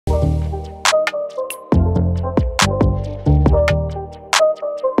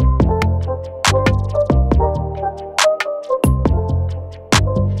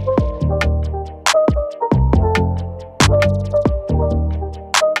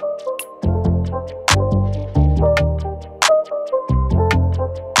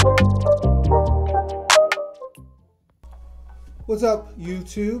What's up,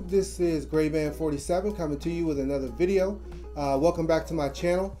 YouTube? This is GrayMan47 coming to you with another video. Welcome back to my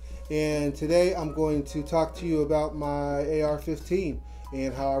channel, and today I'm going to talk to you about my AR-15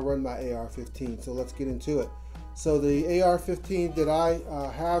 and how I run my AR-15. So let's get into it. So the AR-15 that I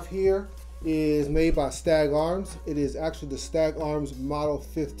have here is made by STAG ARMS. It is actually the STAG ARMS Model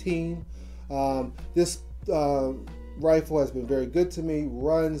 15. This rifle has been very good to me,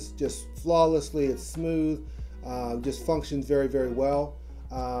 runs just flawlessly, it's smooth. Just functions very, very well.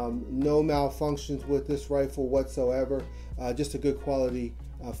 No malfunctions with this rifle whatsoever. Just a good quality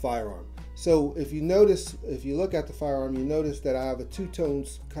firearm. So if you notice, if you look at the firearm, you notice that I have a two-tone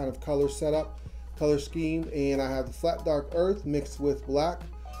kind of color setup, color scheme, and I have the flat dark earth mixed with black.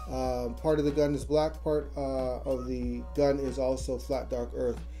 Part of the gun is black, part of the gun is also flat dark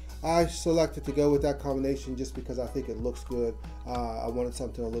earth. I selected to go with that combination just because I think it looks good. I wanted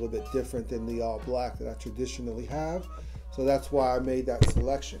something a little bit different than the all black that I traditionally have. So that's why I made that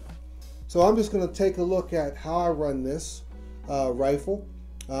selection. So I'm just going to take a look at how I run this rifle.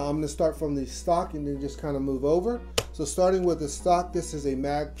 I'm going to start from the stock and then just kind of move over. So starting with the stock, this is a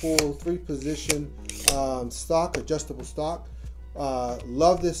Magpul 3-position stock, adjustable stock.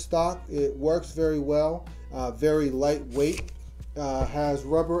 Love this stock. It works very well, very lightweight. Has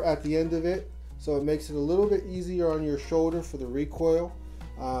rubber at the end of it, so it makes it a little bit easier on your shoulder for the recoil.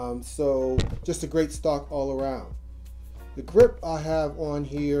 So just a great stock all around. The grip I have on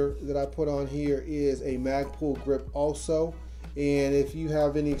here, that I put on here, is a Magpul grip also. And if you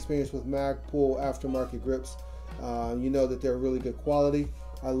have any experience with Magpul aftermarket grips, you know that they're really good quality.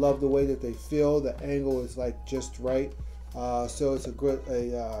 I love the way that they feel. The angle is like just right. So it's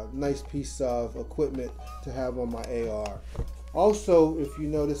a nice piece of equipment to have on my AR. Also, if you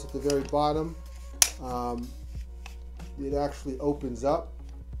notice at the very bottom, it actually opens up.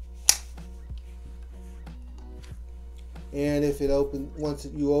 And if it once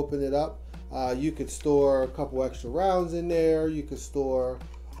you open it up, you could store a couple extra rounds in there. You could store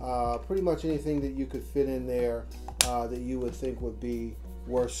pretty much anything that you could fit in there that you would think would be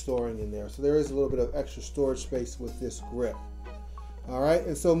worth storing in there. So there is a little bit of extra storage space with this grip. All right,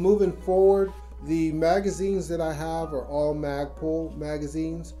 and so moving forward, the magazines that I have are all Magpul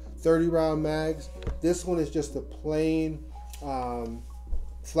magazines, 30-round mags. This one is just a plain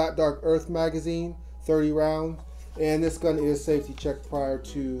flat dark earth magazine, 30 rounds. And this gun is safety checked prior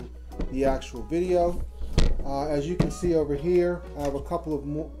to the actual video. As you can see over here, I have a couple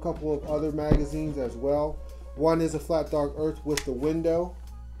of other magazines as well. One is a flat dark earth with the window,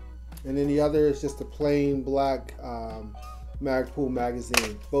 and then the other is just a plain black Magpul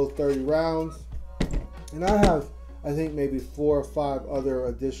magazine, both 30 rounds. And I have, I think, maybe 4 or 5 other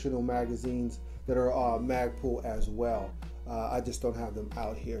additional magazines that are Magpul as well. I just don't have them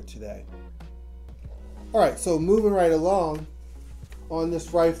out here today. All right, so moving right along on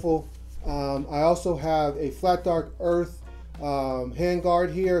this rifle, I also have a flat dark earth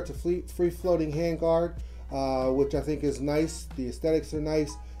handguard here. It's a free-floating handguard, which I think is nice. The aesthetics are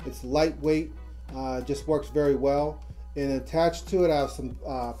nice. It's lightweight, just works very well. And attached to it, I have some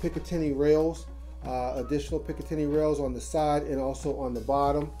Picatinny rails. Additional Picatinny rails on the side and also on the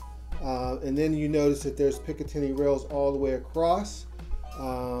bottom, and then you notice that there's Picatinny rails all the way across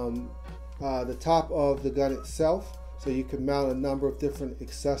the top of the gun itself, so you can mount a number of different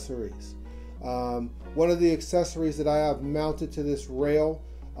accessories. One of the accessories that I have mounted to this rail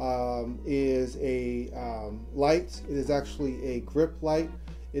is a light. It is actually a grip light.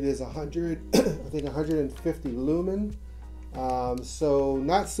 It is 100 I think 150 lumen, so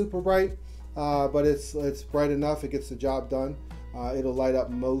not super bright, but it's bright enough. It gets the job done. It'll light up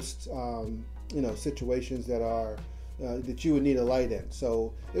most situations that are that you would need a light in.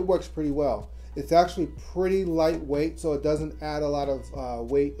 So it works pretty well. It's actually pretty lightweight, so it doesn't add a lot of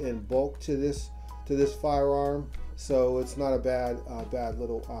weight and bulk to this firearm. So it's not a bad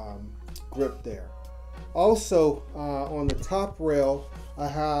little grip there. Also, on the top rail, I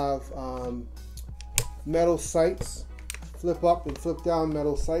have metal sights. Flip up and flip down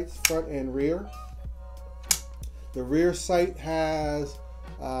metal sights, front and rear. The rear sight has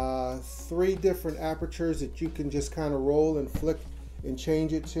 3 different apertures that you can just kind of roll and flick and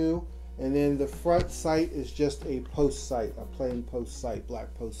change it to. And then the front sight is just a post sight, a plain post sight,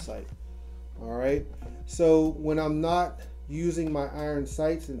 black post sight. All right. So when I'm not using my iron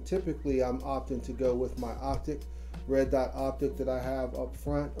sights, and typically I'm opting to go with my optic, red dot optic that I have up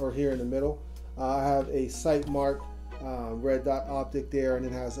front or here in the middle. I have a sight mark red dot optic there, and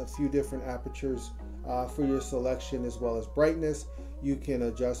it has a few different apertures for your selection, as well as brightness. You can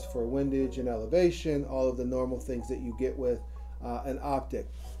adjust for windage and elevation, all of the normal things that you get with an optic.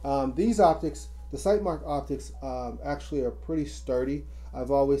 These optics The Sightmark optics actually are pretty sturdy.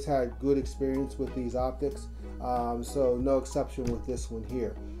 I've always had good experience with these optics, so no exception with this one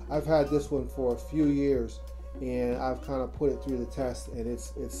here. I've had this one for a few years, and I've kind of put it through the test, and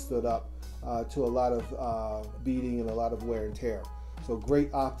it's stood up to a lot of beating and a lot of wear and tear. So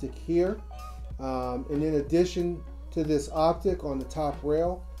great optic here. And in addition to this optic on the top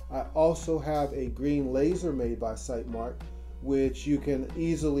rail, I also have a green laser made by Sightmark, which you can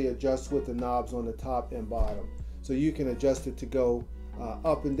easily adjust with the knobs on the top and bottom. So you can adjust it to go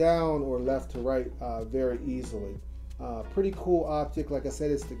up and down or left to right very easily. Pretty cool optic. Like I said,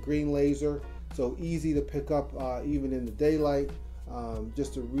 it's the green laser, so easy to pick up even in the daylight.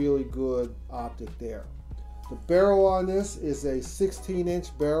 Just a really good optic there. The barrel on this is a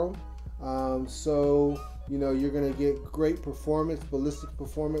 16-inch barrel, so you know you're going to get great performance, ballistic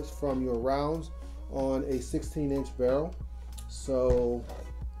performance from your rounds on a 16-inch barrel. So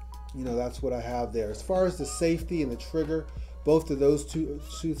you know that's what I have there. As far as the safety and the trigger, both of those two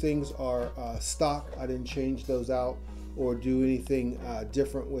things are stock. I didn't change those out or do anything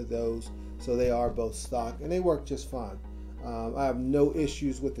different with those, so they are both stock and they work just fine. I have no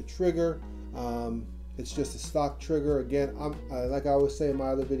issues with the trigger. It's just a stock trigger. Again, like I always say in my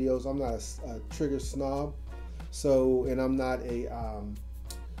other videos, I'm not a trigger snob, so, and I'm not a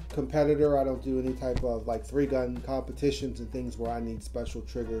competitor. I don't do any type of like 3-gun competitions and things where I need special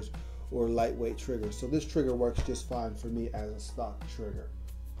triggers or lightweight triggers. So this trigger works just fine for me as a stock trigger.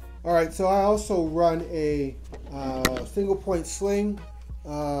 All right, so I also run a single point sling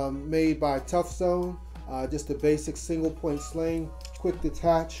made by Tough Zone. Just a basic single point sling, quick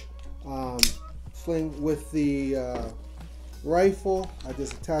detach sling with the rifle. I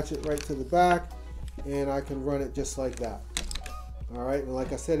just attach it right to the back and I can run it just like that. All right, and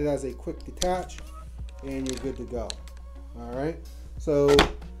like I said, it has a quick detach and you're good to go. All right, so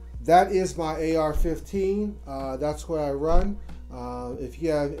that is my AR-15. That's what I run. If you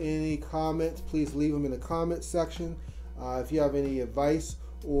have any comments, please leave them in the comment section. If you have any advice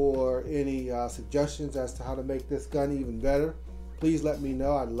or any suggestions as to how to make this gun even better, please let me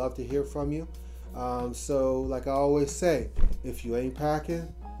know. I'd love to hear from you. So like I always say, if you ain't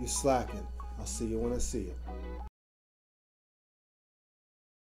packing, you slacking. I'll see you when I see you.